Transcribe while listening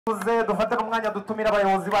Fourth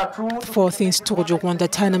in Tour du Rwanda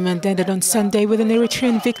tournament ended on Sunday with an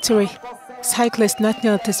Eritrean victory. Cyclist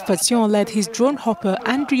Natnael Tesfatsion led his drone hopper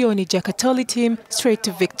Andrioni Jakatoli team straight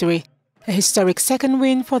to victory. A historic second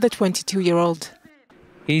win for the 22-year-old.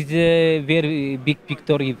 It's a very big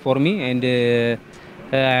victory for me, and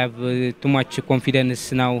I have too much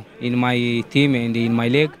confidence now in my team and in my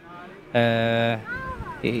leg.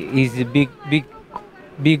 It's a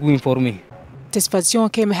big win for me. Tesfatsion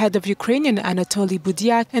came ahead of Ukrainian Anatoly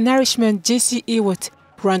Budiak and Irishman JC Ewart.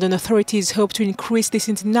 Rwandan authorities hope to increase this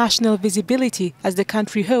international visibility as the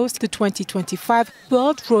country hosts the 2025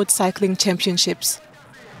 World Road Cycling Championships.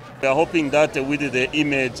 We are hoping that with the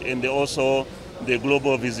image and also the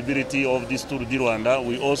global visibility of this Tour du Rwanda,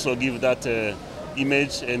 we also give that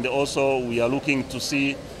image, and also we are looking to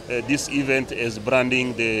see this event as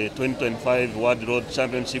branding the 2025 World Road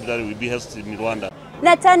Championship that will be held in Rwanda.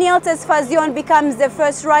 Natnael Tesfatsion becomes the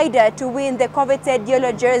first rider to win the coveted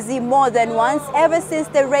yellow jersey more than once ever since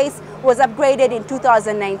the race was upgraded in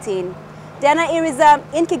 2019. Diana Iriza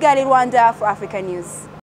in Kigali, Rwanda for Africanews.